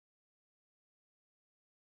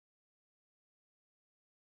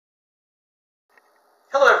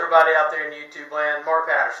everybody out there in YouTube land. Mark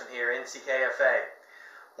Patterson here, NCKFA.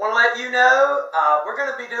 Want to let you know we're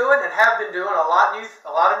going to be doing and have been doing a lot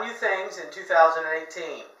of new things in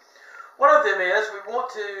 2018. One of them is we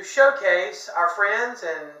want to showcase our friends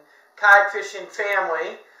and kayak fishing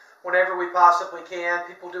family whenever we possibly can.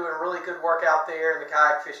 People doing really good work out there in the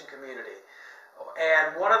kayak fishing community.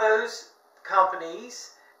 And one of those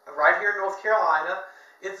companies right here in North Carolina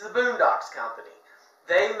is the Boonedox company.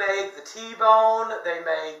 They make the T-bone, they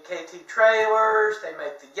make KT trailers, they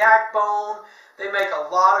make the yak bone, they make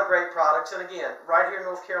a lot of great products. And again, right here in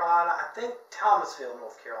North Carolina, I think Thomasville,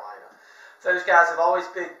 North Carolina. Those guys have always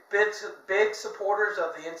been big supporters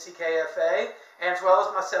of the NCKFA, and as well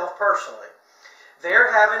as myself personally.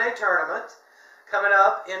 They're having a tournament coming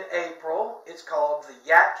up in April. It's called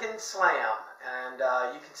the Yadkin Slam, and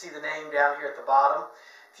you can see the name down here at the bottom.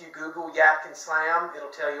 If you Google Yadkin Slam, it'll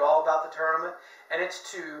tell you all about the tournament. And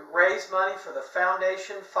it's to raise money for the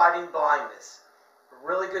Foundation Fighting Blindness. A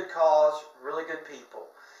really good cause, really good people.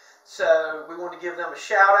 So we want to give them a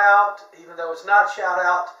shout out, even though it's not shout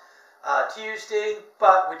out Tuesday,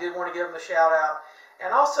 but we did want to give them a shout out.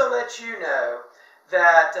 And also let you know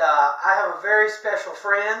that I have a very special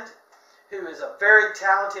friend who is a very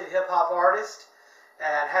talented hip hop artist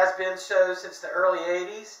and has been so since the early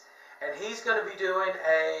 80s. And he's going to be doing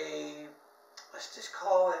let's just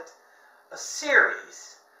call it a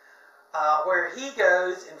series where he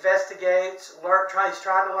goes, investigates, he's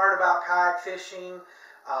trying to learn about kayak fishing.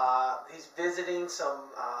 He's visiting some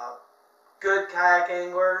good kayak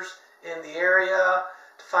anglers in the area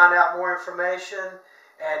to find out more information.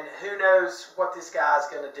 And who knows what this guy's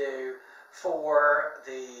going to do for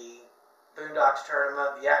the Boonedox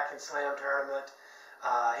tournament, the Yadkin Slam tournament.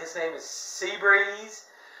 His name is C Breeze.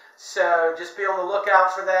 So just be on the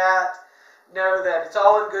lookout for that. Know that it's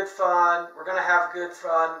all in good fun. We're going to have good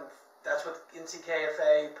fun. That's what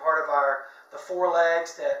NCKFA, part of the four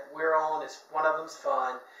legs that we're on, is one of them's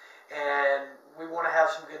fun. And we want to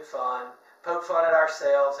have some good fun. Poke fun at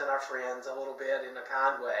ourselves and our friends a little bit in a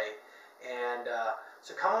kind way. And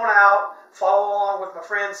so come on out, follow along with my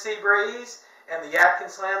friend C Breeze and the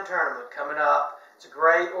Yadkin Slam tournament coming up. It's a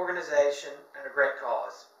great organization and a great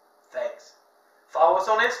cause. Thanks. Follow us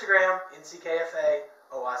on Instagram, NCKFA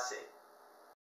OIC.